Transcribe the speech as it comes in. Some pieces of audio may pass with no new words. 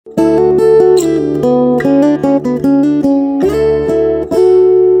I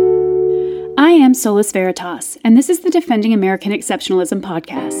am Solus Veritas, and this is the Defending American Exceptionalism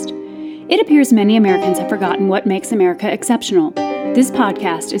podcast. It appears many Americans have forgotten what makes America exceptional. This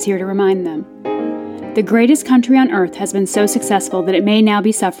podcast is here to remind them. The greatest country on earth has been so successful that it may now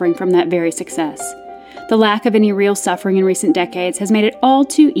be suffering from that very success. The lack of any real suffering in recent decades has made it all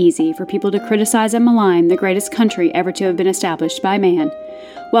too easy for people to criticize and malign the greatest country ever to have been established by man,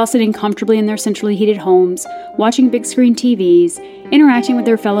 while sitting comfortably in their centrally heated homes, watching big-screen TVs, interacting with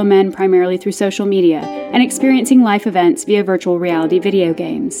their fellow men primarily through social media, and experiencing life events via virtual reality video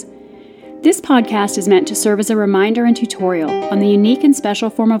games. This podcast is meant to serve as a reminder and tutorial on the unique and special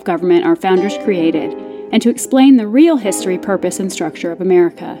form of government our founders created, and to explain the real history, purpose, and structure of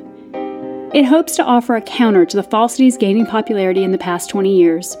America. It hopes to offer a counter to the falsities gaining popularity in the past 20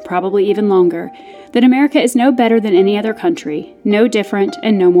 years, probably even longer, that America is no better than any other country, no different,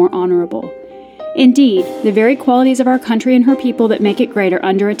 and no more honorable. Indeed, the very qualities of our country and her people that make it great are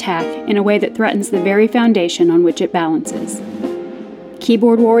under attack in a way that threatens the very foundation on which it balances.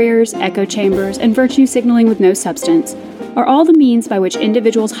 Keyboard warriors, echo chambers, and virtue signaling with no substance are all the means by which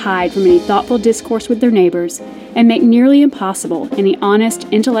individuals hide from any thoughtful discourse with their neighbors and make nearly impossible any honest,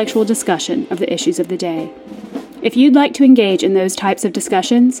 intellectual discussion of the issues of the day. If you'd like to engage in those types of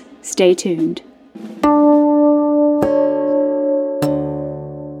discussions, stay tuned.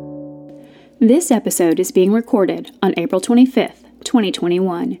 This episode is being recorded on April 25th,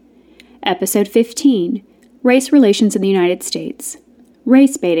 2021. Episode 15, Race Relations in the United States.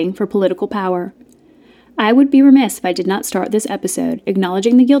 Race baiting for political power. I would be remiss if I did not start this episode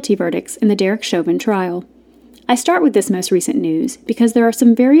acknowledging the guilty verdicts in the Derek Chauvin trial. I start with this most recent news because there are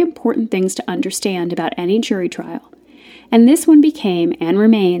some very important things to understand about any jury trial, and this one became and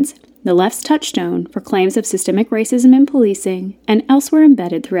remains the left's touchstone for claims of systemic racism in policing and elsewhere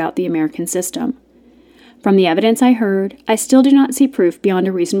embedded throughout the American system. From the evidence I heard, I still do not see proof beyond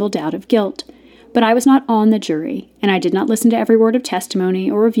a reasonable doubt of guilt, but I was not on the jury, and I did not listen to every word of testimony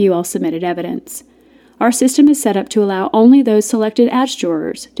or review all submitted evidence. Our system is set up to allow only those selected as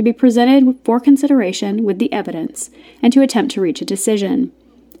jurors to be presented for consideration with the evidence and to attempt to reach a decision.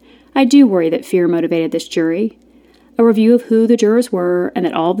 I do worry that fear motivated this jury. A review of who the jurors were and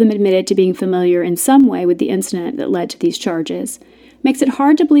that all of them admitted to being familiar in some way with the incident that led to these charges makes it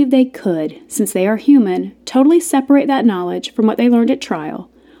hard to believe they could, since they are human, totally separate that knowledge from what they learned at trial,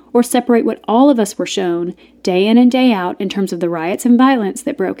 or separate what all of us were shown day in and day out in terms of the riots and violence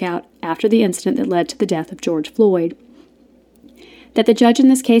that broke out after the incident that led to the death of George Floyd. That the judge in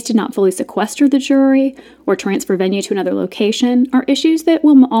this case did not fully sequester the jury or transfer venue to another location are issues that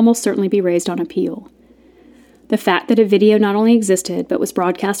will almost certainly be raised on appeal. The fact that a video not only existed but was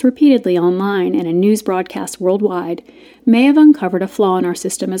broadcast repeatedly online and a news broadcast worldwide may have uncovered a flaw in our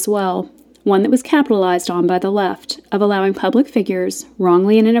system as well, one that was capitalized on by the left, of allowing public figures,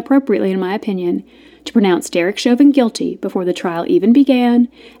 wrongly and inappropriately in my opinion, to pronounce Derek Chauvin guilty before the trial even began,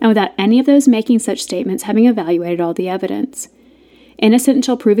 and without any of those making such statements having evaluated all the evidence. Innocent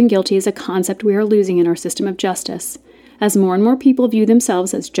until proven guilty is a concept we are losing in our system of justice, as more and more people view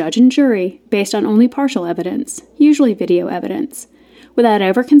themselves as judge and jury based on only partial evidence, usually video evidence, without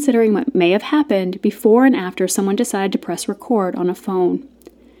ever considering what may have happened before and after someone decided to press record on a phone.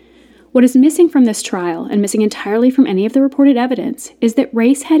 What is missing from this trial, and missing entirely from any of the reported evidence, is that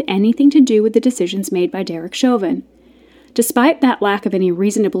race had anything to do with the decisions made by Derek Chauvin. Despite that lack of any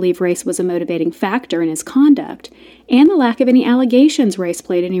reason to believe race was a motivating factor in his conduct, and the lack of any allegations race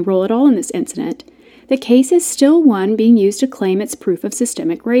played any role at all in this incident, the case is still one being used to claim its proof of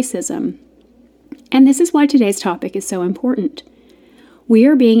systemic racism. And this is why today's topic is so important. We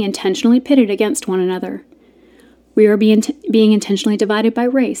are being intentionally pitted against one another. We are being intentionally divided by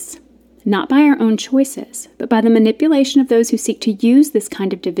race. Not by our own choices, but by the manipulation of those who seek to use this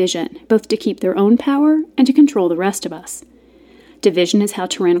kind of division, both to keep their own power and to control the rest of us. Division is how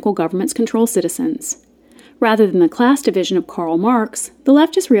tyrannical governments control citizens. Rather than the class division of Karl Marx, the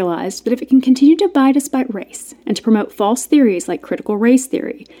left has realized that if it can continue to divide us by race and to promote false theories like critical race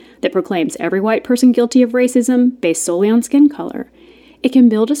theory that proclaims every white person guilty of racism based solely on skin color, it can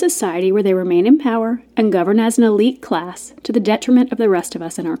build a society where they remain in power and govern as an elite class to the detriment of the rest of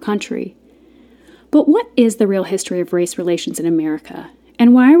us in our country. But what is the real history of race relations in America?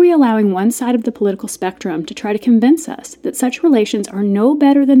 And why are we allowing one side of the political spectrum to try to convince us that such relations are no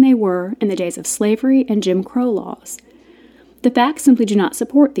better than they were in the days of slavery and Jim Crow laws? The facts simply do not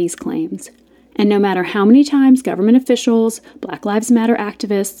support these claims. And no matter how many times government officials, Black Lives Matter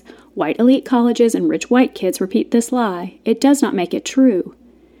activists, white elite colleges, and rich white kids repeat this lie, it does not make it true.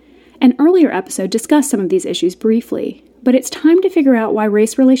 An earlier episode discussed some of these issues briefly, but it's time to figure out why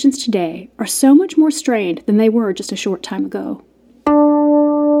race relations today are so much more strained than they were just a short time ago.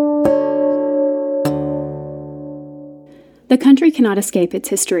 The country cannot escape its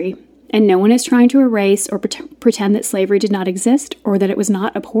history, and no one is trying to erase or pretend that slavery did not exist or that it was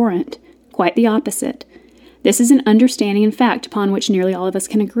not abhorrent. Quite the opposite. This is an understanding and fact upon which nearly all of us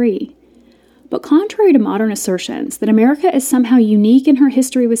can agree. But contrary to modern assertions that America is somehow unique in her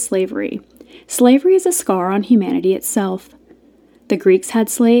history with slavery, slavery is a scar on humanity itself. The Greeks had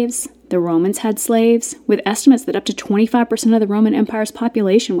slaves, the Romans had slaves, with estimates that up to 25% of the Roman Empire's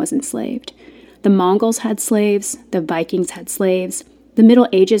population was enslaved. The Mongols had slaves, the Vikings had slaves, the Middle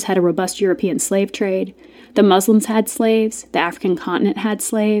Ages had a robust European slave trade, the Muslims had slaves, the African continent had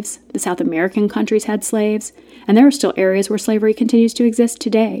slaves, the South American countries had slaves, and there are still areas where slavery continues to exist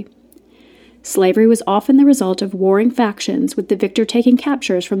today. Slavery was often the result of warring factions, with the victor taking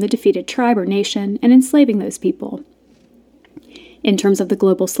captures from the defeated tribe or nation and enslaving those people. In terms of the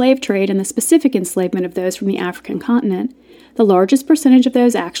global slave trade and the specific enslavement of those from the African continent, the largest percentage of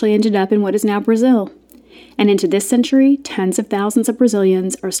those actually ended up in what is now Brazil. And into this century, tens of thousands of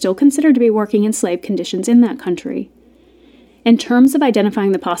Brazilians are still considered to be working in slave conditions in that country. In terms of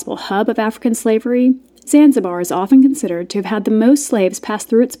identifying the possible hub of African slavery, Zanzibar is often considered to have had the most slaves pass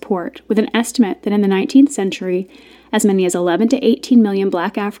through its port, with an estimate that in the 19th century, as many as 11 to 18 million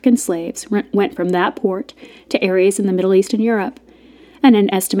black African slaves went from that port to areas in the Middle East and Europe, and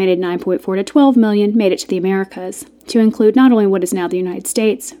an estimated 9.4 to 12 million made it to the Americas, to include not only what is now the United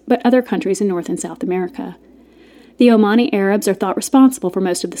States, but other countries in North and South America. The Omani Arabs are thought responsible for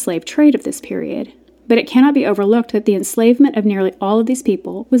most of the slave trade of this period, but it cannot be overlooked that the enslavement of nearly all of these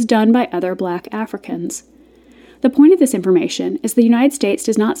people was done by other black Africans. The point of this information is the United States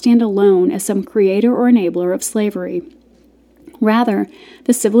does not stand alone as some creator or enabler of slavery. Rather,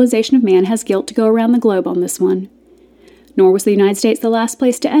 the civilization of man has guilt to go around the globe on this one. Nor was the United States the last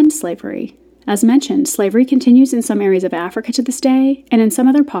place to end slavery. As mentioned, slavery continues in some areas of Africa to this day and in some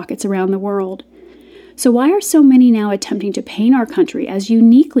other pockets around the world. So why are so many now attempting to paint our country as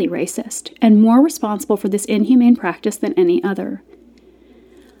uniquely racist and more responsible for this inhumane practice than any other?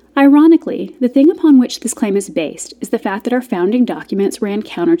 Ironically, the thing upon which this claim is based is the fact that our founding documents ran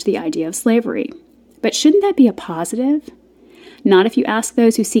counter to the idea of slavery. But shouldn't that be a positive? Not if you ask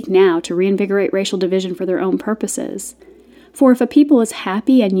those who seek now to reinvigorate racial division for their own purposes. For if a people is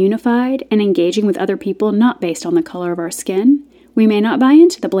happy and unified and engaging with other people not based on the color of our skin, we may not buy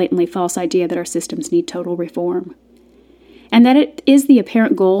into the blatantly false idea that our systems need total reform. And that it is the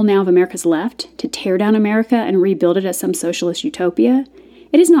apparent goal now of America's left to tear down America and rebuild it as some socialist utopia,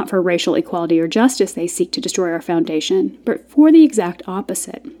 it is not for racial equality or justice they seek to destroy our foundation, but for the exact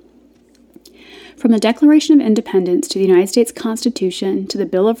opposite. From the Declaration of Independence to the United States Constitution to the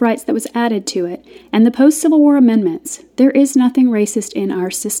Bill of Rights that was added to it and the post-Civil War amendments, there is nothing racist in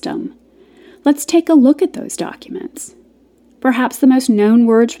our system. Let's take a look at those documents. Perhaps the most known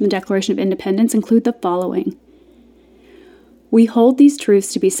words from the Declaration of Independence include the following. We hold these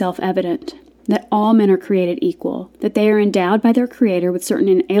truths to be self-evident, that all men are created equal, that they are endowed by their Creator with certain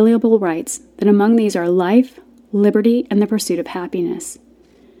inalienable rights, that among these are life, liberty, and the pursuit of happiness.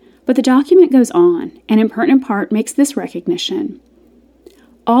 But the document goes on, and in pertinent part makes this recognition.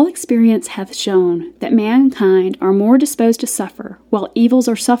 All experience hath shown that mankind are more disposed to suffer, while evils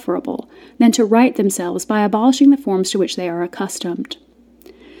are sufferable, than to right themselves by abolishing the forms to which they are accustomed.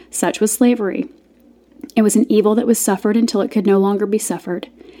 Such was slavery. It was an evil that was suffered until it could no longer be suffered,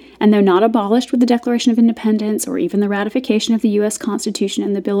 and though not abolished with the Declaration of Independence or even the ratification of the U.S. Constitution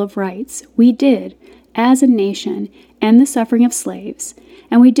and the Bill of Rights, we did, as a nation, end the suffering of slaves,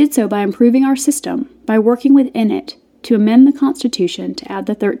 and we did so by improving our system, by working within it to amend the Constitution to add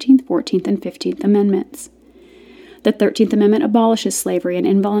the 13th, 14th, and 15th Amendments. The 13th Amendment abolishes slavery and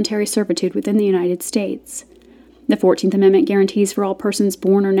involuntary servitude within the United States. The 14th Amendment guarantees for all persons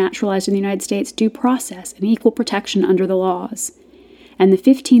born or naturalized in the United States due process and equal protection under the laws. And the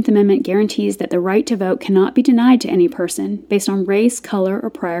 15th Amendment guarantees that the right to vote cannot be denied to any person based on race, color, or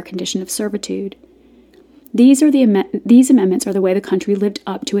prior condition of servitude. These amendments are the way the country lived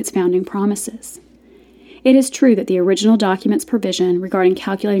up to its founding promises. It is true that the original document's provision regarding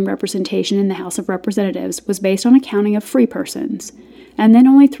calculating representation in the House of Representatives was based on a counting of free persons, and then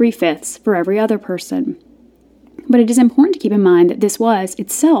only 3/5 for every other person. But it is important to keep in mind that this was,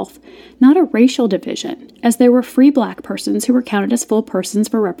 itself, not a racial division, as there were free black persons who were counted as full persons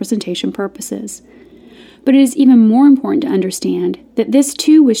for representation purposes. But it is even more important to understand that this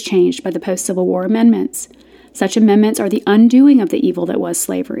too was changed by the post-Civil War amendments. Such amendments are the undoing of the evil that was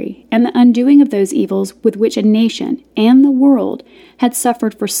slavery, and the undoing of those evils with which a nation and the world had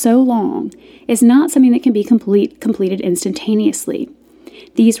suffered for so long is not something that can be completed instantaneously.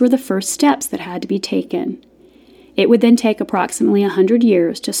 These were the first steps that had to be taken. It would then take approximately 100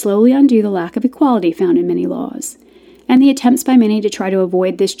 years to slowly undo the lack of equality found in many laws. And the attempts by many to try to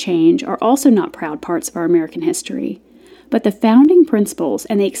avoid this change are also not proud parts of our American history. But the founding principles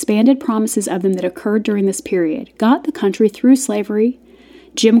and the expanded promises of them that occurred during this period got the country through slavery,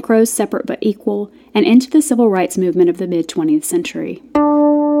 Jim Crow's separate but equal, and into the civil rights movement of the mid-20th century.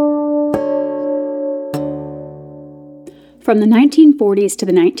 From the 1940s to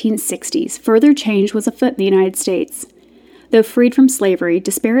the 1960s, further change was afoot in the United States. Though freed from slavery,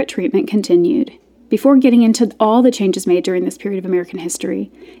 disparate treatment continued. Before getting into all the changes made during this period of American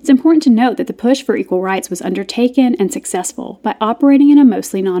history, it's important to note that the push for equal rights was undertaken and successful by operating in a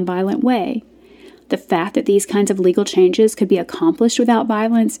mostly nonviolent way. The fact that these kinds of legal changes could be accomplished without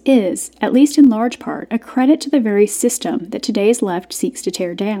violence is, at least in large part, a credit to the very system that today's left seeks to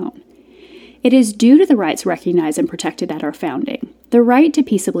tear down. It is due to the rights recognized and protected at our founding, the right to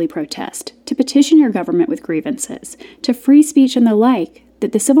peaceably protest, to petition your government with grievances, to free speech and the like,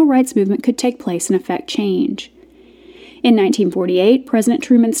 that the civil rights movement could take place and effect change. In 1948, President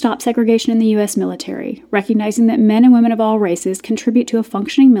Truman stopped segregation in the U.S. military, recognizing that men and women of all races contribute to a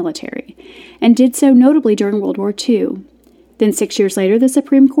functioning military, and did so notably during World War II. Then 6 years later, the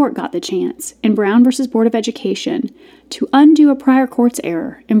Supreme Court got the chance, in Brown v. Board of Education, to undo a prior court's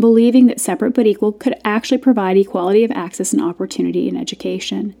error in believing that separate but equal could actually provide equality of access and opportunity in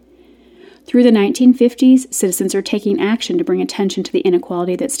education. Through the 1950s, citizens are taking action to bring attention to the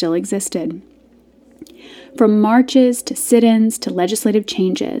inequality that still existed. From marches to sit-ins to legislative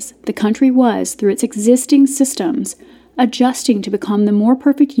changes, the country was, through its existing systems, adjusting to become the more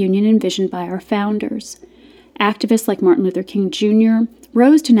perfect union envisioned by our founders. Activists like Martin Luther King Jr.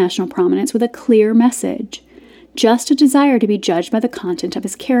 rose to national prominence with a clear message: just a desire to be judged by the content of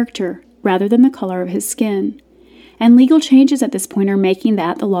his character rather than the color of his skin. And legal changes at this point are making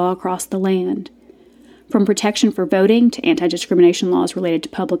that the law across the land. From protection for voting to anti-discrimination laws related to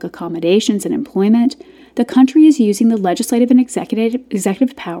public accommodations and employment, the country is using the legislative and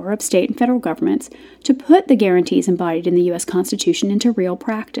executive power of state and federal governments to put the guarantees embodied in the U.S. Constitution into real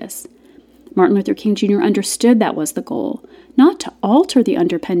practice. Martin Luther King Jr. understood that was the goal, not to alter the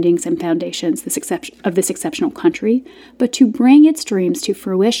underpinnings and foundations of this exceptional country, but to bring its dreams to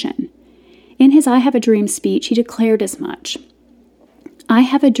fruition. In his I Have a Dream speech, he declared as much. I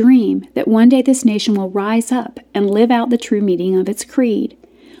have a dream that one day this nation will rise up and live out the true meaning of its creed.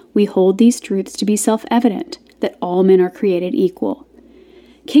 We hold these truths to be self-evident, that all men are created equal.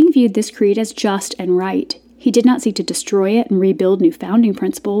 King viewed this creed as just and right. He did not seek to destroy it and rebuild new founding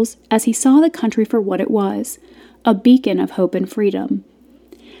principles, as he saw the country for what it was, a beacon of hope and freedom.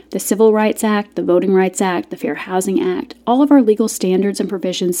 The Civil Rights Act, the Voting Rights Act, the Fair Housing Act, all of our legal standards and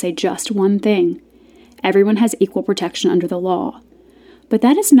provisions say just one thing: everyone has equal protection under the law. But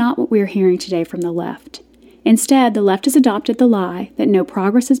that is not what we are hearing today from the left. Instead, the left has adopted the lie that no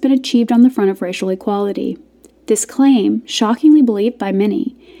progress has been achieved on the front of racial equality. This claim, shockingly believed by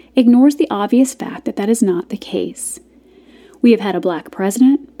many, ignores the obvious fact that that is not the case. We have had a black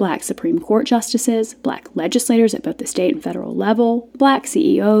president, black Supreme Court justices, black legislators at both the state and federal level, black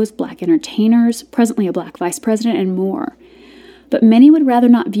CEOs, black entertainers, presently a black vice president, and more. But many would rather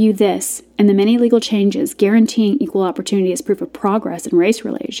not view this and the many legal changes guaranteeing equal opportunity as proof of progress in race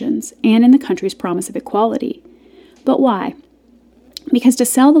relations and in the country's promise of equality. But why? Because to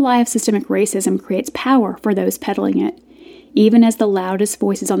sell the lie of systemic racism creates power for those peddling it. Even as the loudest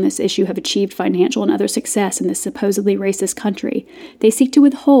voices on this issue have achieved financial and other success in this supposedly racist country, they seek to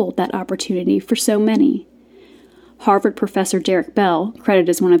withhold that opportunity for so many. Harvard professor Derek Bell, credited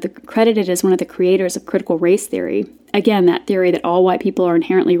as one of the creators of critical race theory, again, that theory that all white people are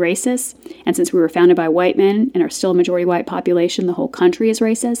inherently racist, and since we were founded by white men and are still a majority white population, the whole country is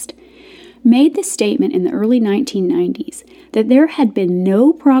racist, made the statement in the early 1990s that there had been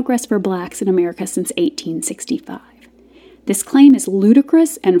no progress for blacks in America since 1865. This claim is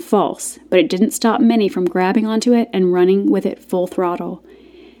ludicrous and false, but it didn't stop many from grabbing onto it and running with it full throttle.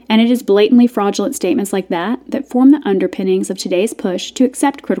 And it is blatantly fraudulent statements like that form the underpinnings of today's push to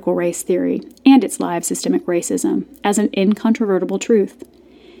accept critical race theory and its lie of systemic racism as an incontrovertible truth.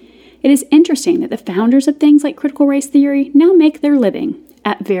 It is interesting that the founders of things like critical race theory now make their living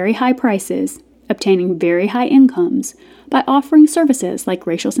at very high prices, obtaining very high incomes, by offering services like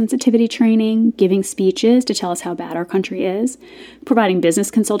racial sensitivity training, giving speeches to tell us how bad our country is, providing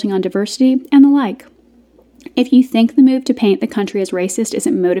business consulting on diversity, and the like. If you think the move to paint the country as racist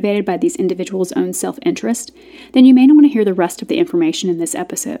isn't motivated by these individuals' own self-interest, then you may not want to hear the rest of the information in this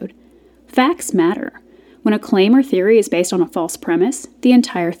episode. Facts matter. When a claim or theory is based on a false premise, the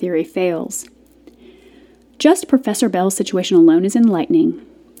entire theory fails. Just Professor Bell's situation alone is enlightening.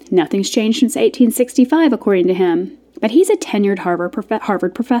 Nothing's changed since 1865, according to him, but he's a tenured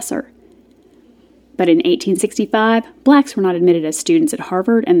Harvard professor. But in 1865, blacks were not admitted as students at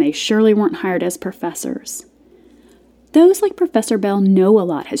Harvard, and they surely weren't hired as professors. Those like Professor Bell know a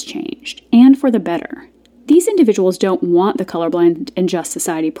lot has changed, and for the better. These individuals don't want the colorblind and just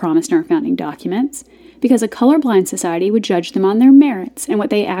society promised in our founding documents, because a colorblind society would judge them on their merits and what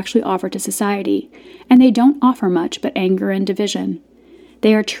they actually offer to society, and they don't offer much but anger and division.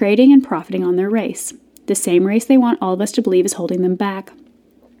 They are trading and profiting on their race, the same race they want all of us to believe is holding them back.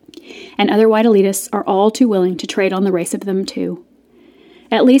 And other white elitists are all too willing to trade on the race of them too.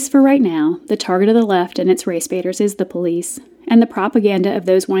 At least for right now, the target of the left and its race baiters is the police, and the propaganda of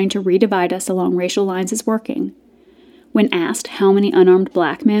those wanting to redivide us along racial lines is working. When asked how many unarmed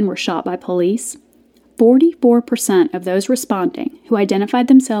black men were shot by police, 44% of those responding who identified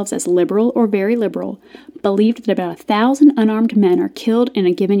themselves as liberal or very liberal believed that about 1,000 unarmed men are killed in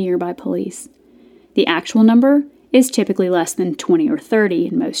a given year by police. The actual number is typically less than 20 or 30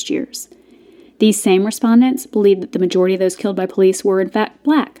 in most years. These same respondents believed that the majority of those killed by police were in fact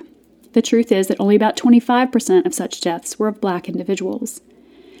black. The truth is that only about 25% of such deaths were of black individuals.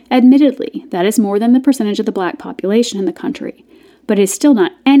 Admittedly, that is more than the percentage of the black population in the country, but it is still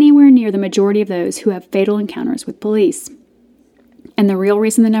not anywhere near the majority of those who have fatal encounters with police. And the real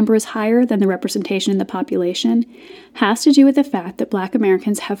reason the number is higher than the representation in the population has to do with the fact that black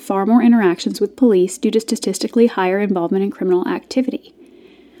Americans have far more interactions with police due to statistically higher involvement in criminal activity.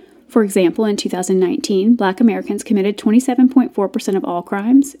 For example, in 2019, black Americans committed 27.4% of all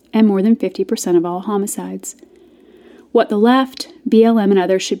crimes and more than 50% of all homicides. What the left, BLM, and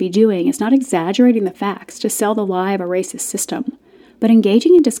others should be doing is not exaggerating the facts to sell the lie of a racist system, but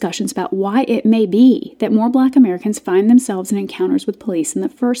engaging in discussions about why it may be that more black Americans find themselves in encounters with police in the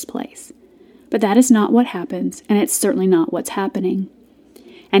first place. But that is not what happens, and it's certainly not what's happening.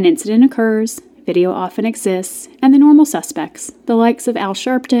 An incident occurs, video often exists, and the normal suspects, the likes of Al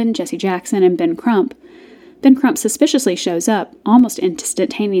Sharpton, Jesse Jackson, and Ben Crump. Ben Crump suspiciously shows up almost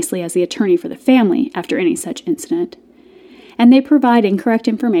instantaneously as the attorney for the family after any such incident. And they provide incorrect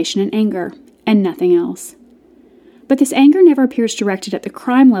information and anger, and nothing else. But this anger never appears directed at the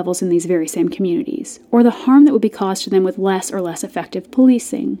crime levels in these very same communities, or the harm that would be caused to them with less or less effective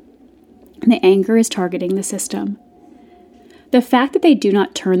policing. The anger is targeting the system. The fact that they do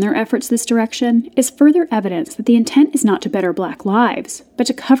not turn their efforts this direction is further evidence that the intent is not to better black lives, but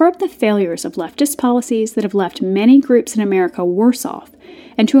to cover up the failures of leftist policies that have left many groups in America worse off,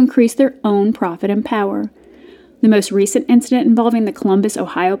 and to increase their own profit and power. The most recent incident involving the Columbus,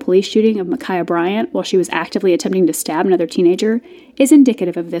 Ohio police shooting of Ma'Khia Bryant while she was actively attempting to stab another teenager is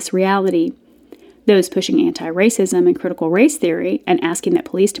indicative of this reality. Those pushing anti-racism and critical race theory and asking that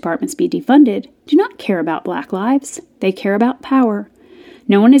police departments be defunded do not care about black lives. They care about power.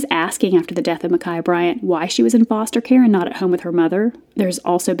 No one is asking after the death of Ma'Khia Bryant why she was in foster care and not at home with her mother. There's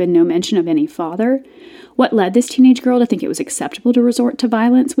also been no mention of any father. What led this teenage girl to think it was acceptable to resort to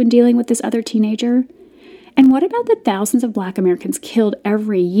violence when dealing with this other teenager? And what about the thousands of black Americans killed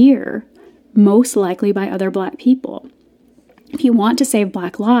every year, most likely by other black people? If you want to save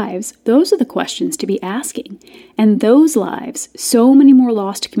black lives, those are the questions to be asking. And those lives, so many more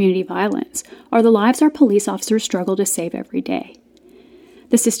lost to community violence, are the lives our police officers struggle to save every day.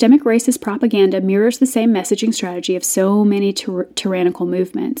 The systemic racist propaganda mirrors the same messaging strategy of so many tyrannical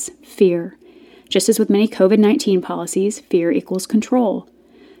movements, fear. Just as with many COVID-19 policies, fear equals control.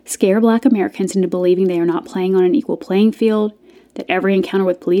 Scare black Americans into believing they are not playing on an equal playing field, that every encounter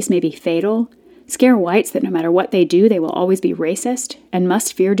with police may be fatal. Scare whites that no matter what they do, they will always be racist and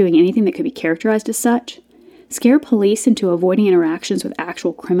must fear doing anything that could be characterized as such. Scare police into avoiding interactions with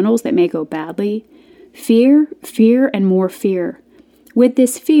actual criminals that may go badly. Fear, fear, and more fear. With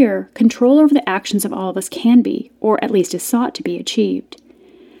this fear, control over the actions of all of us can be, or at least is sought to be, achieved.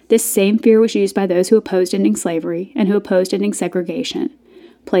 This same fear was used by those who opposed ending slavery and who opposed ending segregation.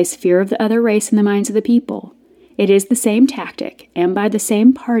 Place fear of the other race in the minds of the people. It is the same tactic, and by the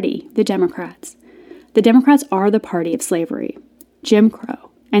same party, the Democrats. The Democrats are the party of slavery, Jim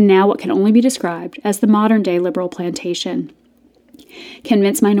Crow, and now what can only be described as the modern-day liberal plantation.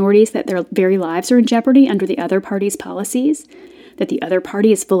 Convince minorities that their very lives are in jeopardy under the other party's policies, that the other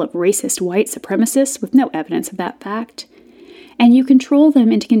party is full of racist white supremacists with no evidence of that fact, and you control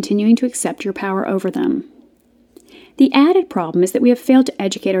them into continuing to accept your power over them. The added problem is that we have failed to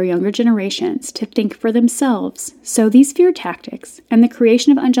educate our younger generations to think for themselves, so these fear tactics and the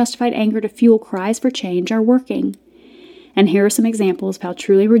creation of unjustified anger to fuel cries for change are working. And here are some examples of how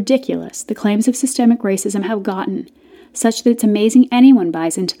truly ridiculous the claims of systemic racism have gotten, such that it's amazing anyone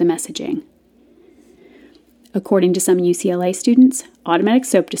buys into the messaging. According to some UCLA students, automatic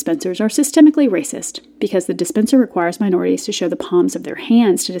soap dispensers are systemically racist because the dispenser requires minorities to show the palms of their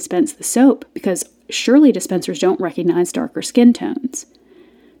hands to dispense the soap, because surely dispensers don't recognize darker skin tones.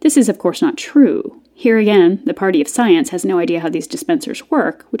 This is, of course, not true. Here again, the party of science has no idea how these dispensers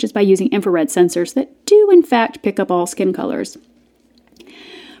work, which is by using infrared sensors that do, in fact, pick up all skin colors.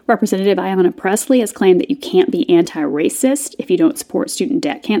 Representative Ayanna Pressley has claimed that you can't be anti-racist if you don't support student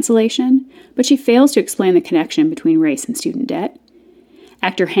debt cancellation, but she fails to explain the connection between race and student debt.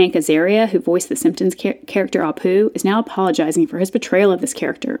 Actor Hank Azaria, who voiced the Simpsons character Apu, is now apologizing for his portrayal of this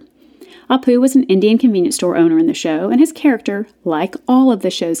character. Apu was an Indian convenience store owner in the show, and his character, like all of the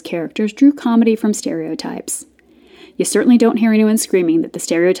show's characters, drew comedy from stereotypes. You certainly don't hear anyone screaming that the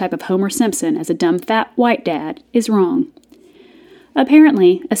stereotype of Homer Simpson as a dumb fat white dad is wrong.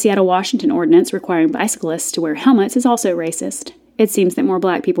 Apparently, a Seattle, Washington ordinance requiring bicyclists to wear helmets is also racist. It seems that more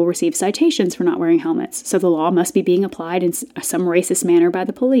black people receive citations for not wearing helmets, so the law must be being applied in some racist manner by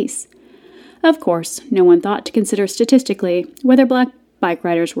the police. Of course, no one thought to consider statistically whether black bike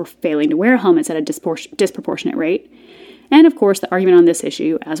riders were failing to wear helmets at a disproportionate rate. And of course, the argument on this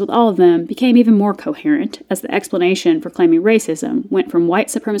issue, as with all of them, became even more coherent as the explanation for claiming racism went from white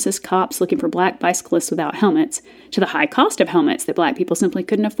supremacist cops looking for black bicyclists without helmets to the high cost of helmets that black people simply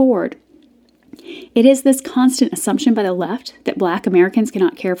couldn't afford. It is this constant assumption by the left that black Americans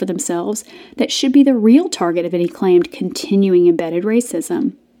cannot care for themselves that should be the real target of any claimed continuing embedded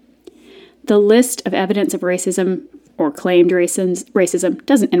racism. The list of evidence of racism or claimed racism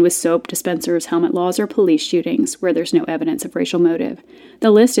doesn't end with soap dispensers, helmet laws, or police shootings where there's no evidence of racial motive.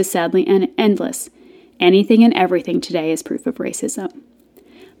 The list is sadly endless. Anything and everything today is proof of racism.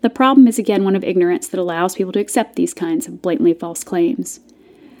 The problem is again one of ignorance that allows people to accept these kinds of blatantly false claims.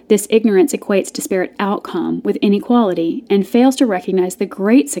 This ignorance equates disparate outcome with inequality and fails to recognize the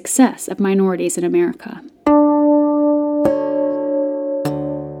great success of minorities in America.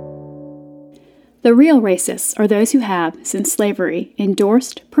 The real racists are those who have, since slavery,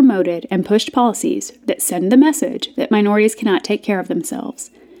 endorsed, promoted, and pushed policies that send the message that minorities cannot take care of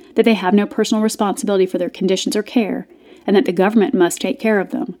themselves, that they have no personal responsibility for their conditions or care, and that the government must take care of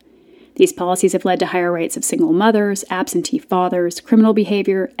them. These policies have led to higher rates of single mothers, absentee fathers, criminal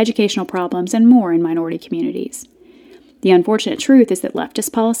behavior, educational problems, and more in minority communities. The unfortunate truth is that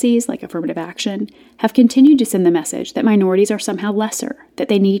leftist policies, like affirmative action, have continued to send the message that minorities are somehow lesser, that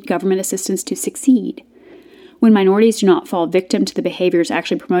they need government assistance to succeed. When minorities do not fall victim to the behaviors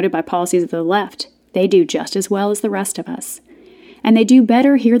actually promoted by policies of the left, they do just as well as the rest of us. And they do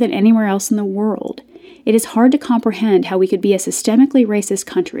better here than anywhere else in the world. It is hard to comprehend how we could be a systemically racist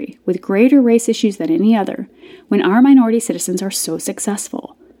country with greater race issues than any other when our minority citizens are so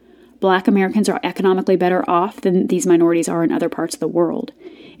successful. Black Americans are economically better off than these minorities are in other parts of the world.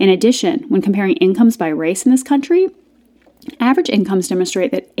 In addition, when comparing incomes by race in this country, average incomes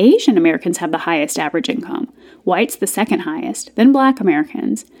demonstrate that Asian Americans have the highest average income, whites the second highest, then Black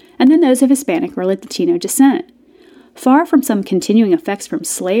Americans, and then those of Hispanic or Latino descent. Far from some continuing effects from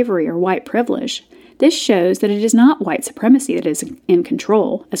slavery or white privilege, this shows that it is not white supremacy that is in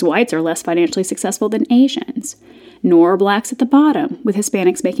control, as whites are less financially successful than Asians, nor are blacks at the bottom, with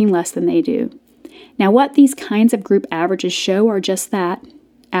Hispanics making less than they do. Now, what these kinds of group averages show are just that,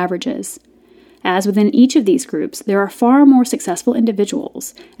 averages. As within each of these groups, there are far more successful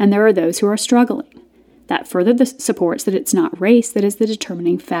individuals, and there are those who are struggling. That further supports that it's not race that is the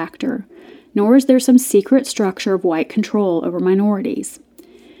determining factor, nor is there some secret structure of white control over minorities.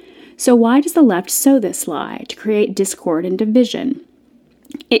 So why does the left sow this lie to create discord and division?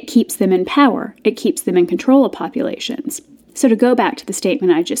 It keeps them in power. It keeps them in control of populations. So to go back to the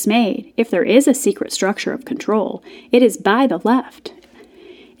statement I just made, if there is a secret structure of control, it is by the left.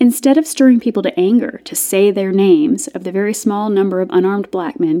 Instead of stirring people to anger to say their names of the very small number of unarmed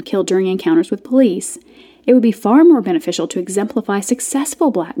black men killed during encounters with police, it would be far more beneficial to exemplify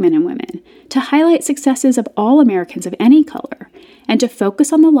successful black men and women, to highlight successes of all Americans of any color, and to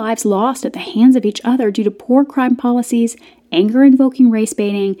focus on the lives lost at the hands of each other due to poor crime policies, anger-invoking race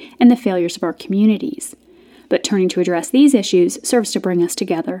baiting, and the failures of our communities. But turning to address these issues serves to bring us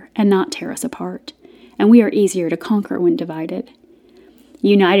together and not tear us apart, and we are easier to conquer when divided.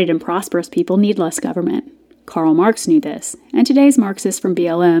 United and prosperous people need less government. Karl Marx knew this, and today's Marxists from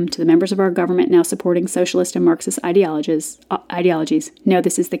BLM to the members of our government now supporting socialist and Marxist ideologies know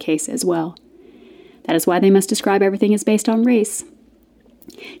this is the case as well. That is why they must describe everything as based on race.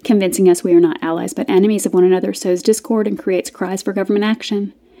 Convincing us we are not allies but enemies of one another sows discord and creates cries for government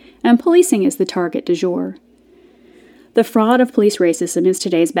action. And policing is the target du jour. The fraud of police racism is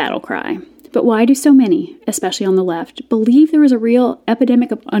today's battle cry. But why do so many, especially on the left, believe there is a real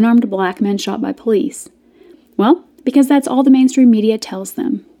epidemic of unarmed black men shot by police? Well, because that's all the mainstream media tells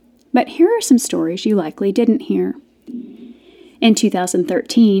them. But here are some stories you likely didn't hear. In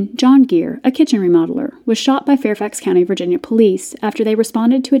 2013, John Gear, a kitchen remodeler, was shot by Fairfax County, Virginia police after they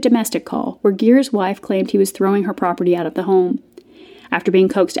responded to a domestic call where Gear's wife claimed he was throwing her property out of the home. After being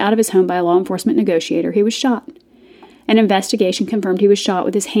coaxed out of his home by a law enforcement negotiator, he was shot. An investigation confirmed he was shot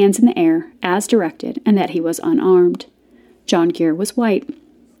with his hands in the air, as directed, and that he was unarmed. John Gear was white.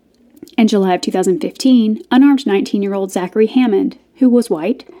 In July of 2015, unarmed 19-year-old Zachary Hammond, who was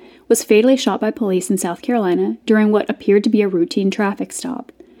white, was fatally shot by police in South Carolina during what appeared to be a routine traffic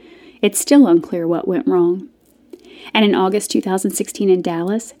stop. It's still unclear what went wrong. And in August 2016 in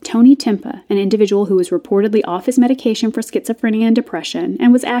Dallas, Tony Timpa, an individual who was reportedly off his medication for schizophrenia and depression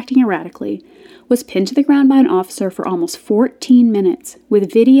and was acting erratically, was pinned to the ground by an officer for almost 14 minutes,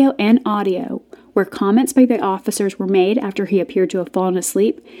 with video and audio, where comments by the officers were made after he appeared to have fallen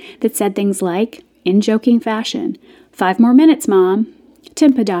asleep that said things like, in joking fashion, 5 more minutes, Mom.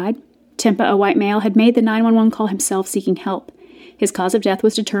 Timpa died. Timpa, a white male, had made the 911 call himself seeking help. His cause of death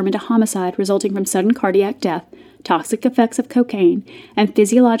was determined a homicide resulting from sudden cardiac death, toxic effects of cocaine, and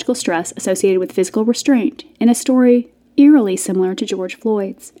physiological stress associated with physical restraint, in a story eerily similar to George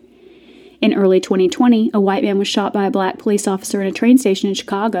Floyd's. In early 2020, a white man was shot by a black police officer in a train station in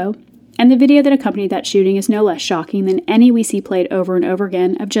Chicago, and the video that accompanied that shooting is no less shocking than any we see played over and over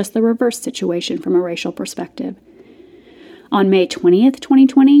again of just the reverse situation from a racial perspective. On May 20th,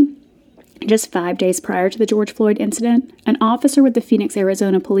 2020, just 5 days prior to the George Floyd incident, an officer with the Phoenix,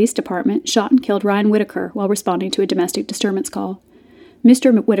 Arizona Police Department shot and killed Ryan Whitaker while responding to a domestic disturbance call.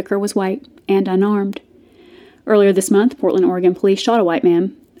 Mr. Whitaker was white and unarmed. Earlier this month, Portland, Oregon police shot a white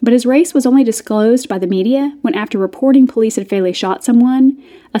man, but his race was only disclosed by the media when, after reporting police had fatally shot someone,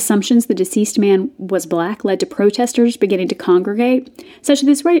 assumptions the deceased man was black led to protesters beginning to congregate, such that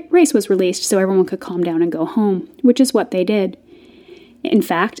this race was released so everyone could calm down and go home, which is what they did. In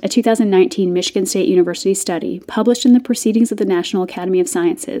fact, a 2019 Michigan State University study published in the Proceedings of the National Academy of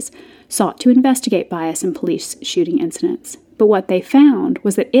Sciences sought to investigate bias in police shooting incidents. But what they found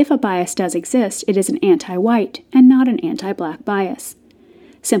was that if a bias does exist, it is an anti-white and not an anti-black bias.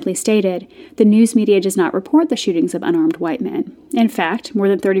 Simply stated, the news media does not report the shootings of unarmed white men. In fact, more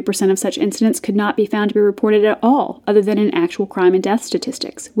than 30% of such incidents could not be found to be reported at all, other than in actual crime and death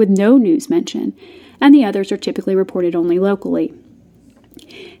statistics, with no news mention, and the others are typically reported only locally.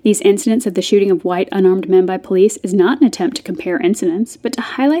 These incidents of the shooting of white unarmed men by police is not an attempt to compare incidents, but to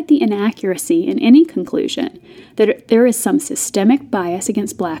highlight the inaccuracy in any conclusion that there is some systemic bias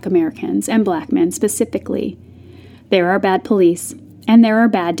against black Americans, and black men specifically. There are bad police, and there are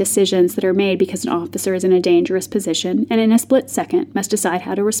bad decisions that are made because an officer is in a dangerous position and in a split second must decide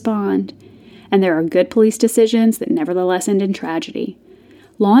how to respond. And there are good police decisions that nevertheless end in tragedy.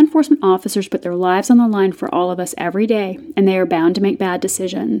 Law enforcement officers put their lives on the line for all of us every day, and they are bound to make bad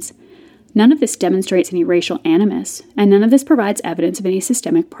decisions. None of this demonstrates any racial animus, and none of this provides evidence of any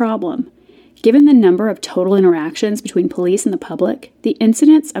systemic problem. Given the number of total interactions between police and the public, the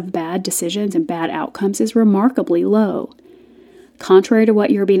incidence of bad decisions and bad outcomes is remarkably low. Contrary to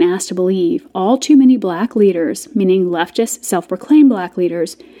what you're being asked to believe, all too many black leaders, meaning leftist, self-proclaimed black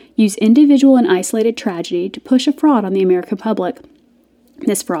leaders, use individual and isolated tragedy to push a fraud on the American public.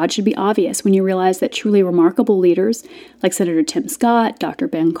 This fraud should be obvious when you realize that truly remarkable leaders, like Senator Tim Scott, Dr.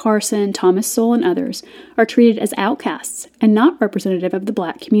 Ben Carson, Thomas Sowell, and others, are treated as outcasts and not representative of the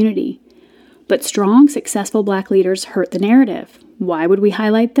black community. But strong, successful black leaders hurt the narrative. Why would we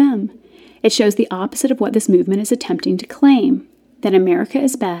highlight them? It shows the opposite of what this movement is attempting to claim, that America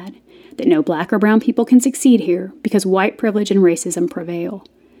is bad, that no black or brown people can succeed here because white privilege and racism prevail.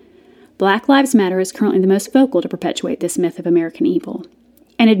 Black Lives Matter is currently the most vocal to perpetuate this myth of American evil.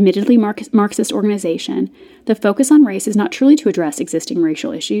 An admittedly Marxist organization, the focus on race is not truly to address existing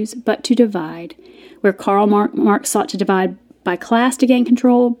racial issues, but to divide. Where Karl Marx sought to divide by class to gain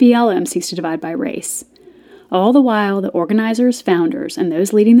control, BLM seeks to divide by race. All the while, the organizers, founders, and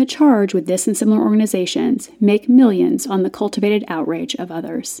those leading the charge with this and similar organizations make millions on the cultivated outrage of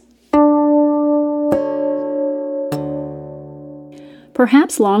others.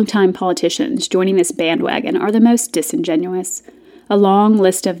 Perhaps longtime politicians joining this bandwagon are the most disingenuous. A long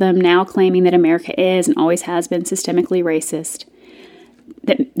list of them now claiming that America is and always has been systemically racist.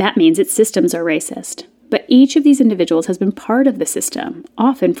 That means its systems are racist. But each of these individuals has been part of the system,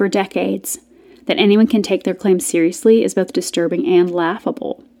 often for decades. That anyone can take their claims seriously is both disturbing and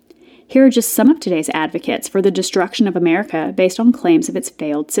laughable. Here are just some of today's advocates for the destruction of America based on claims of its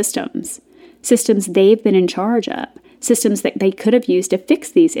failed systems. Systems they've been in charge of. Systems that they could have used to fix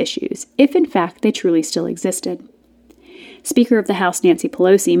these issues, if in fact they truly still existed. Speaker of the House Nancy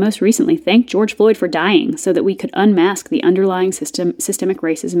Pelosi most recently thanked George Floyd for dying so that we could unmask the underlying systemic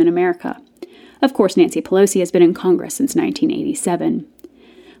racism in America. Of course, Nancy Pelosi has been in Congress since 1987.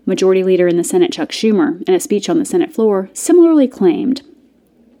 Majority Leader in the Senate Chuck Schumer, in a speech on the Senate floor, similarly claimed,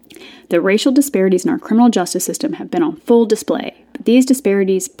 "The racial disparities in our criminal justice system have been on full display, but these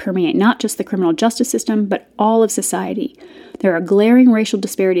disparities permeate not just the criminal justice system, but all of society. There are glaring racial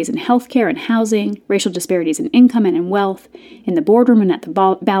disparities in healthcare and housing, racial disparities in income and in wealth, in the boardroom and at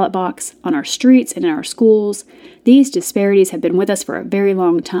the ballot box, on our streets and in our schools. These disparities have been with us for a very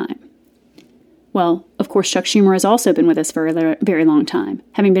long time." Well, of course, Chuck Schumer has also been with us for a very long time,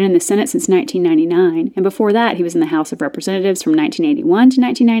 having been in the Senate since 1999, and before that he was in the House of Representatives from 1981 to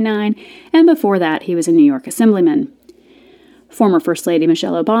 1999, and before that he was a New York Assemblyman. Former First Lady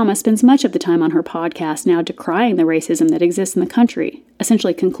Michelle Obama spends much of the time on her podcast now decrying the racism that exists in the country,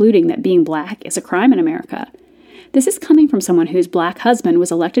 essentially concluding that being black is a crime in America. This is coming from someone whose black husband was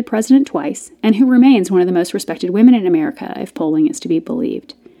elected president twice, and who remains one of the most respected women in America, if polling is to be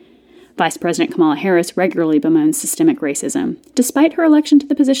believed. Vice President Kamala Harris regularly bemoans systemic racism, despite her election to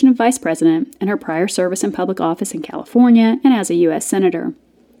the position of vice president and her prior service in public office in California and as a U.S. Senator.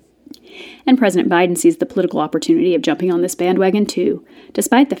 And President Biden sees the political opportunity of jumping on this bandwagon too,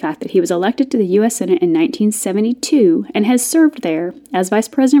 despite the fact that he was elected to the U.S. Senate in 1972 and has served there as vice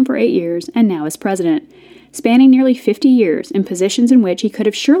president for 8 years and now as president, spanning nearly 50 years in positions in which he could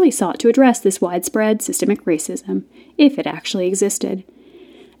have surely sought to address this widespread systemic racism, if it actually existed.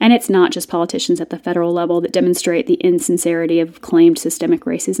 And it's not just politicians at the federal level that demonstrate the insincerity of claimed systemic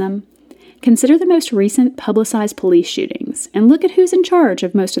racism. Consider the most recent publicized police shootings, and look at who's in charge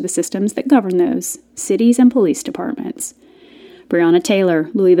of most of the systems that govern those, cities and police departments. Breonna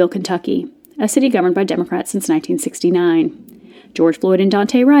Taylor, Louisville, Kentucky, a city governed by Democrats since 1969. George Floyd and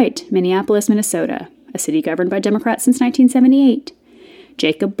Daunte Wright, Minneapolis, Minnesota, a city governed by Democrats since 1978.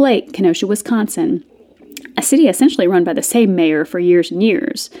 Jacob Blake, Kenosha, Wisconsin, a city essentially run by the same mayor for years and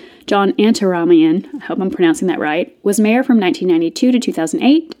years. John Antaramian, I hope I'm pronouncing that right, was mayor from 1992 to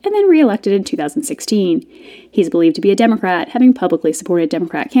 2008 and then re-elected in 2016. He's believed to be a Democrat, having publicly supported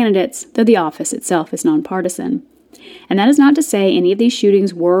Democrat candidates, though the office itself is nonpartisan. And that is not to say any of these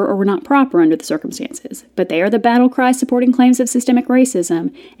shootings were or were not proper under the circumstances, but they are the battle cry supporting claims of systemic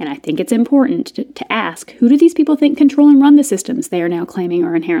racism, and I think it's important to ask, who do these people think control and run the systems they are now claiming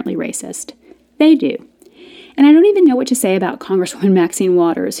are inherently racist? They do. And I don't even know what to say about Congresswoman Maxine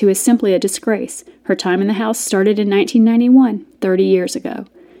Waters, who is simply a disgrace. Her time in the House started in 1991, 30 years ago.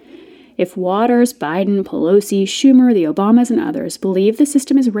 If Waters, Biden, Pelosi, Schumer, the Obamas, and others believe the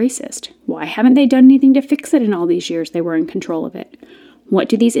system is racist, why haven't they done anything to fix it in all these years they were in control of it? What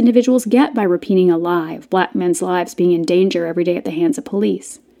do these individuals get by repeating a lie of black men's lives being in danger every day at the hands of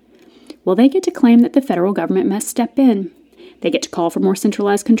police? Well, they get to claim that the federal government must step in. They get to call for more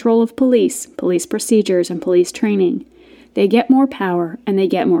centralized control of police procedures, and police training. They get more power, and they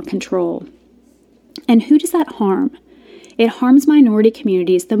get more control. And who does that harm? It harms minority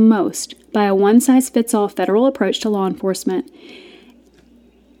communities the most by a one-size-fits-all federal approach to law enforcement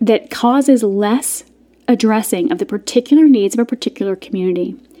that causes less addressing of the particular needs of a particular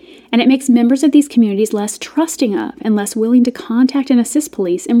community. And it makes members of these communities less trusting of and less willing to contact and assist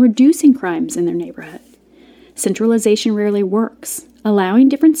police in reducing crimes in their neighborhood. Centralization rarely works. Allowing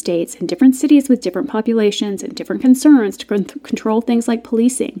different states and different cities with different populations and different concerns to control things like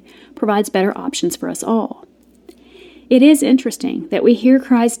policing provides better options for us all. It is interesting that we hear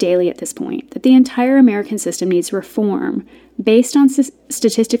cries daily at this point that the entire American system needs reform based on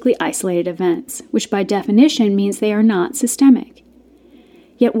statistically isolated events, which by definition means they are not systemic.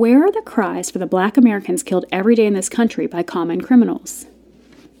 Yet where are the cries for the black Americans killed every day in this country by common criminals?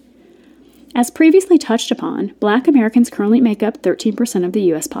 As previously touched upon, black Americans currently make up 13% of the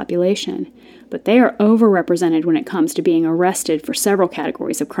U.S. population, but they are overrepresented when it comes to being arrested for several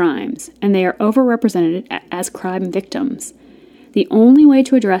categories of crimes, and they are overrepresented as crime victims. The only way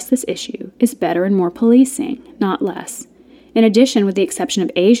to address this issue is better and more policing, not less. In addition, with the exception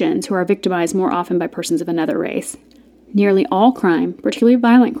of Asians, who are victimized more often by persons of another race, nearly all crime, particularly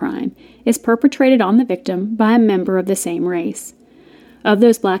violent crime, is perpetrated on the victim by a member of the same race. Of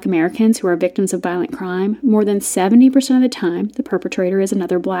those black Americans who are victims of violent crime, more than 70% of the time, the perpetrator is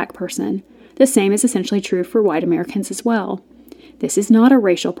another black person. The same is essentially true for white Americans as well. This is not a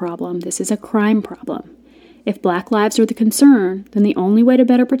racial problem. This is a crime problem. If Black lives are the concern, then the only way to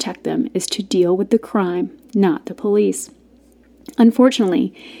better protect them is to deal with the crime, not the police.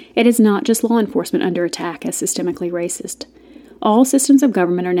 Unfortunately, it is not just law enforcement under attack as systemically racist. All systems of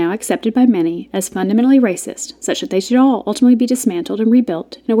government are now accepted by many as fundamentally racist, such that they should all ultimately be dismantled and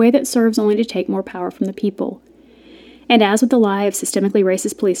rebuilt in a way that serves only to take more power from the people. And as with the lie of systemically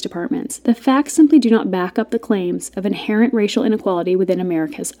racist police departments, the facts simply do not back up the claims of inherent racial inequality within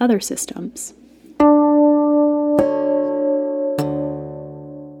America's other systems.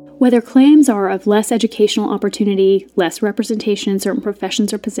 Whether claims are of less educational opportunity, less representation in certain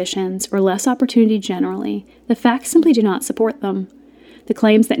professions or positions, or less opportunity generally, the facts simply do not support them. The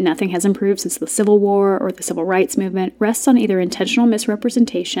claims that nothing has improved since the Civil War or the Civil Rights Movement rests on either intentional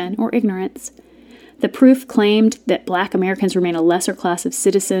misrepresentation or ignorance. The proof claimed that Black Americans remain a lesser class of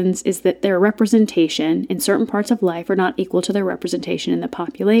citizens is that their representation in certain parts of life are not equal to their representation in the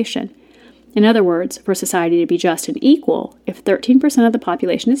population. In other words, for society to be just and equal, if 13% of the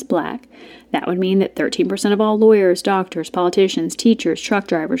population is Black, that would mean that 13% of all lawyers, doctors, politicians, teachers, truck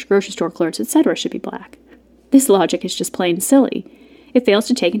drivers, grocery store clerks, etc. should be Black. This logic is just plain silly. It fails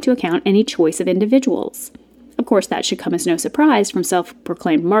to take into account any choice of individuals. Of course, that should come as no surprise from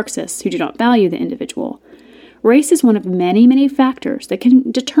self-proclaimed Marxists who do not value the individual. Race is one of many, many factors that can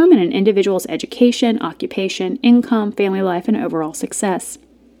determine an individual's education, occupation, income, family life, and overall success.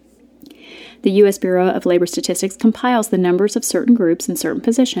 The U.S. Bureau of Labor Statistics compiles the numbers of certain groups in certain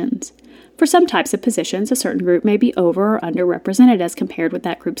positions. For some types of positions, a certain group may be over or underrepresented as compared with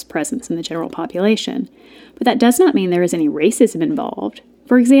that group's presence in the general population. But that does not mean there is any racism involved.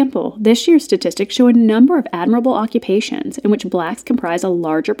 For example, this year's statistics show a number of admirable occupations in which Blacks comprise a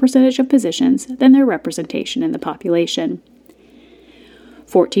larger percentage of positions than their representation in the population.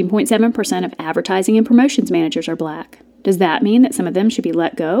 14.7% of advertising and promotions managers are Black. Does that mean that some of them should be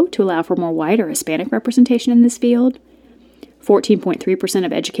let go to allow for more white or Hispanic representation in this field? 14.3%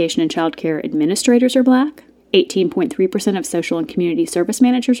 of education and child care administrators are Black. 18.3% of social and community service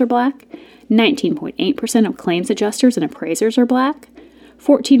managers are Black. 19.8% of claims adjusters and appraisers are Black.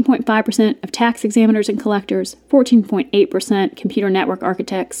 14.5% of tax examiners and collectors, 14.8% computer network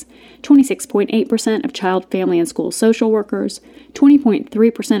architects, 26.8% of child, family, and school social workers,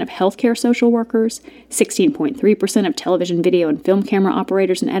 20.3% of healthcare social workers, 16.3% of television, video, and film camera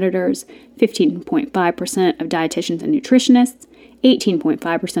operators and editors, 15.5% of dietitians and nutritionists,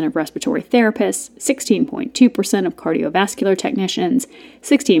 18.5% of respiratory therapists, 16.2% of cardiovascular technicians,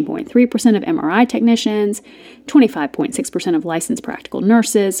 16.3% of MRI technicians, 25.6% of licensed practical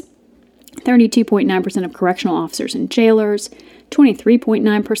nurses, 32.9% of correctional officers and jailers,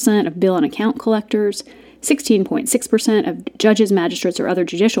 23.9% of bill and account collectors, 16.6% of judges, magistrates, or other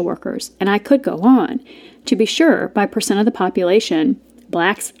judicial workers, and I could go on. To be sure, by percent of the population,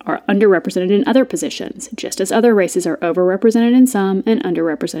 Blacks are underrepresented in other positions, just as other races are overrepresented in some and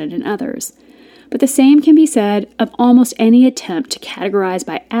underrepresented in others. But the same can be said of almost any attempt to categorize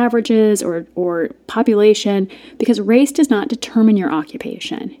by averages or population, because race does not determine your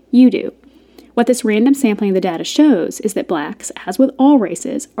occupation. You do. What this random sampling of the data shows is that Blacks, as with all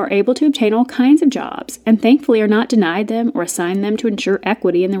races, are able to obtain all kinds of jobs, and thankfully are not denied them or assigned them to ensure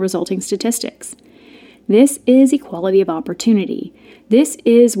equity in the resulting statistics. This is equality of opportunity. This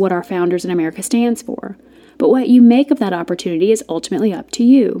is what our founders in America stands for. But what you make of that opportunity is ultimately up to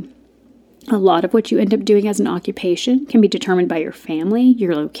you. A lot of what you end up doing as an occupation can be determined by your family,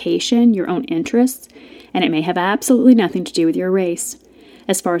 your location, your own interests, and it may have absolutely nothing to do with your race.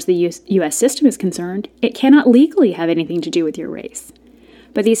 As far as the U.S. system is concerned, it cannot legally have anything to do with your race.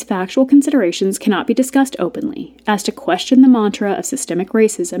 But these factual considerations cannot be discussed openly, as to question the mantra of systemic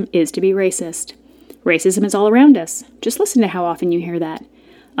racism is to be racist. Racism is all around us. Just listen to how often you hear that.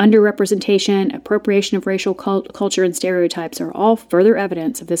 Underrepresentation, appropriation of racial culture, and stereotypes are all further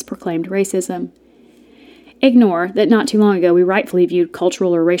evidence of this proclaimed racism. Ignore that not too long ago we rightfully viewed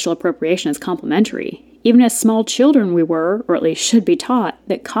cultural or racial appropriation as complementary. Even as small children we were, or at least should be taught,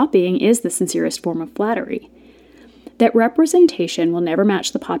 that copying is the sincerest form of flattery. That representation will never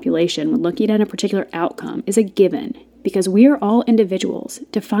match the population when looking at a particular outcome is a given, because we are all individuals,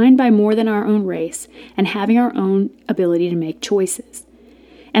 defined by more than our own race, and having our own ability to make choices.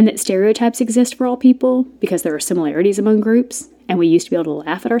 And that stereotypes exist for all people, because there are similarities among groups, and we used to be able to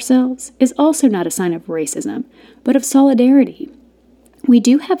laugh at ourselves, is also not a sign of racism, but of solidarity. We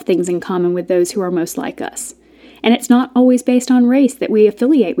do have things in common with those who are most like us, and it's not always based on race that we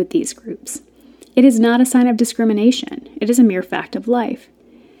affiliate with these groups. It is not a sign of discrimination, it is a mere fact of life.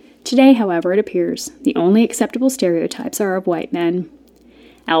 Today, however, it appears the only acceptable stereotypes are of white men.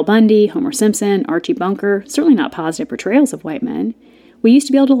 Al Bundy, Homer Simpson, Archie Bunker, certainly not positive portrayals of white men. We used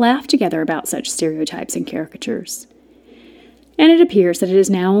to be able to laugh together about such stereotypes and caricatures. And it appears that it is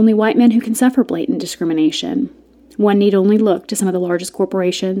now only white men who can suffer blatant discrimination. One need only look to some of the largest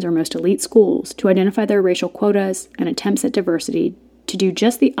corporations or most elite schools to identify their racial quotas and attempts at diversity to do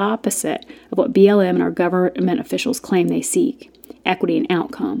just the opposite of what BLM and our government officials claim they seek: equity in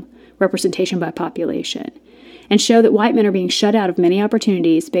outcome, representation by population, and show that white men are being shut out of many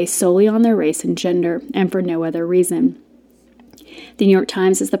opportunities based solely on their race and gender and for no other reason. The New York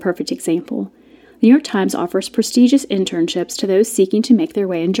Times is the perfect example. The New York Times offers prestigious internships to those seeking to make their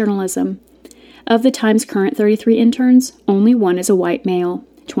way in journalism. Of the Times' current 33 interns, only one is a white male.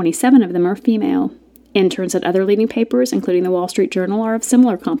 27 of them are female. Interns at other leading papers, including the Wall Street Journal, are of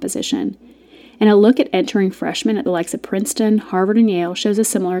similar composition. And a look at entering freshmen at the likes of Princeton, Harvard, and Yale shows a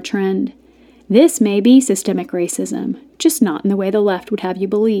similar trend. This may be systemic racism, just not in the way the left would have you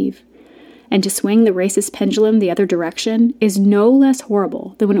believe. And to swing the racist pendulum the other direction is no less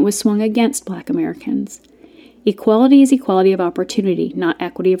horrible than when it was swung against Black Americans. Equality is equality of opportunity, not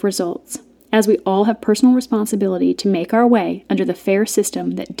equity of results, as we all have personal responsibility to make our way under the fair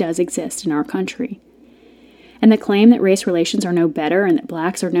system that does exist in our country. And the claim that race relations are no better and that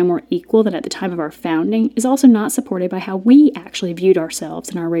blacks are no more equal than at the time of our founding is also not supported by how we actually viewed ourselves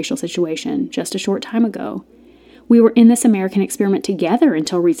in our racial situation just a short time ago. We were in this American experiment together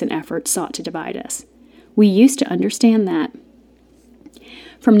until recent efforts sought to divide us. We used to understand that.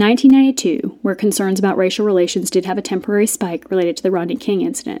 From 1992, where concerns about racial relations did have a temporary spike related to the Rodney King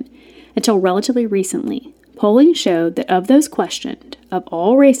incident, until relatively recently, polling showed that of those questioned, of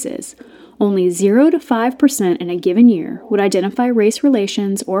all races, only 0 to 5% in a given year would identify race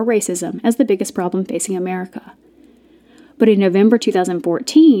relations or racism as the biggest problem facing America. But in November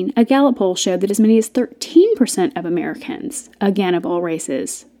 2014, a Gallup poll showed that as many as 13% of Americans, again of all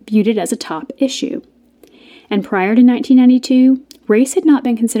races, viewed it as a top issue. And prior to 1992, race had not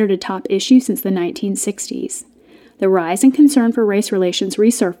been considered a top issue since the 1960s. The rise in concern for race relations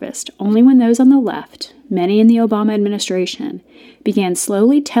resurfaced only when those on the left, many in the Obama administration, began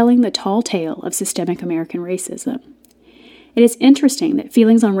slowly telling the tall tale of systemic American racism. It is interesting that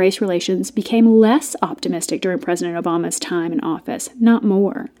feelings on race relations became less optimistic during President Obama's time in office, not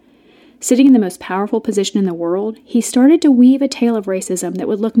more. Sitting in the most powerful position in the world, he started to weave a tale of racism that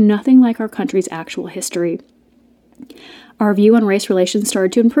would look nothing like our country's actual history. Our view on race relations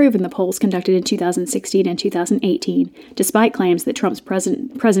started to improve in the polls conducted in 2016 and 2018, despite claims that Trump's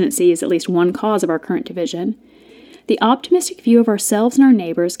presidency is at least one cause of our current division. The optimistic view of ourselves and our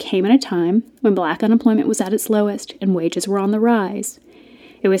neighbors came at a time when Black unemployment was at its lowest and wages were on the rise.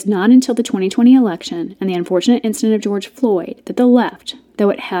 It was not until the 2020 election and the unfortunate incident of George Floyd that the left, though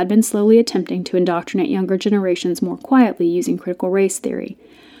it had been slowly attempting to indoctrinate younger generations more quietly using critical race theory,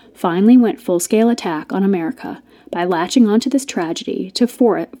 finally went full-scale attack on America by latching onto this tragedy to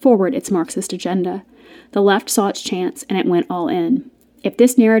forward its Marxist agenda. The left saw its chance and it went all in. If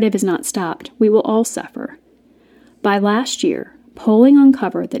this narrative is not stopped, we will all suffer. By last year, polling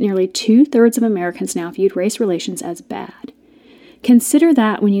uncovered that nearly 2/3 of Americans now viewed race relations as bad. Consider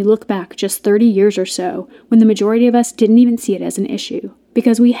that when you look back just 30 years or so, when the majority of us didn't even see it as an issue,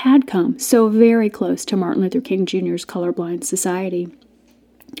 because we had come so very close to Martin Luther King Jr.'s colorblind society.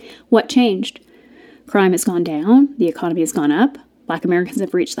 What changed? Crime has gone down, the economy has gone up, Black Americans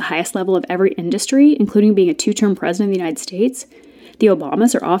have reached the highest level of every industry, including being a 2-term president of the United States. The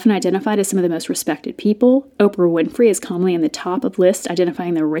Obamas are often identified as some of the most respected people. Oprah Winfrey is commonly in the top of lists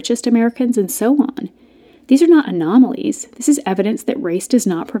identifying the richest Americans, and so on. These are not anomalies. This is evidence that race does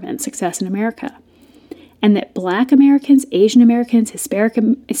not prevent success in America. And that Black Americans, Asian Americans,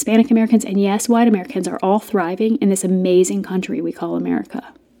 Hispanic Americans, and yes, white Americans are all thriving in this amazing country we call America.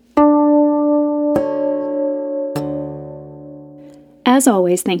 As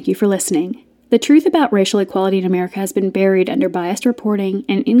always, thank you for listening. The truth about racial equality in America has been buried under biased reporting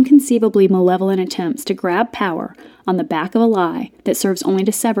and inconceivably malevolent attempts to grab power on the back of a lie that serves only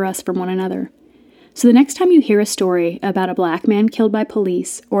to sever us from one another. So the next time you hear a story about a Black man killed by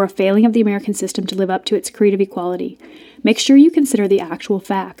police or a failing of the American system to live up to its creed of equality, make sure you consider the actual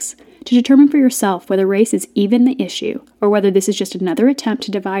facts to determine for yourself whether race is even the issue or whether this is just another attempt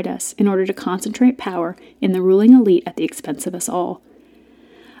to divide us in order to concentrate power in the ruling elite at the expense of us all.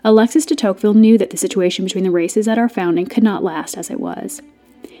 Alexis de Tocqueville knew that the situation between the races at our founding could not last as it was.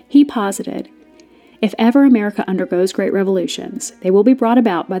 He posited, "If ever America undergoes great revolutions, they will be brought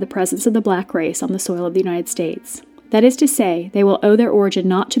about by the presence of the Black race on the soil of the United States. That is to say, they will owe their origin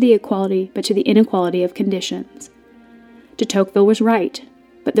not to the equality, but to the inequality of conditions." De Tocqueville was right,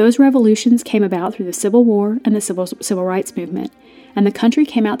 but those revolutions came about through the Civil War and the Civil Rights Movement, and the country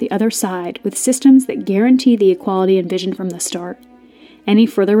came out the other side with systems that guaranteed the equality envisioned from the start. Any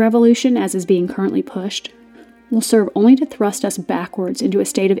further revolution, as is being currently pushed, will serve only to thrust us backwards into a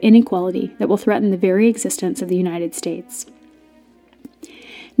state of inequality that will threaten the very existence of the United States.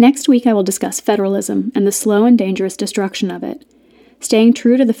 Next week, I will discuss federalism and the slow and dangerous destruction of it. Staying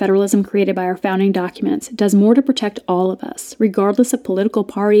true to the federalism created by our founding documents does more to protect all of us, regardless of political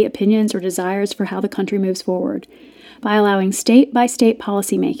party opinions or desires for how the country moves forward, by allowing state-by-state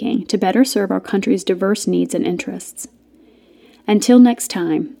policymaking to better serve our country's diverse needs and interests. Until next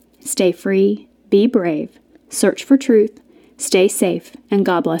time, stay free, be brave, search for truth, stay safe, and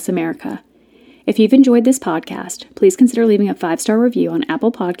God bless America. If you've enjoyed this podcast, please consider leaving a 5-star review on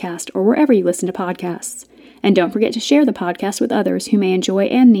Apple Podcast or wherever you listen to podcasts. And don't forget to share the podcast with others who may enjoy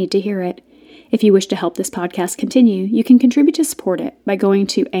and need to hear it. If you wish to help this podcast continue, you can contribute to support it by going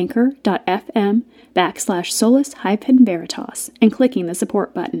to anchor.fm/solus-veritas and clicking the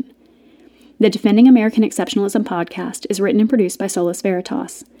support button. The Defending American Exceptionalism podcast is written and produced by Solus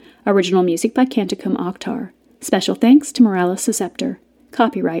Veritas. Original music by Canticum Octar. Special thanks to Morales Susceptor.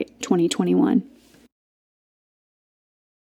 Copyright 2021.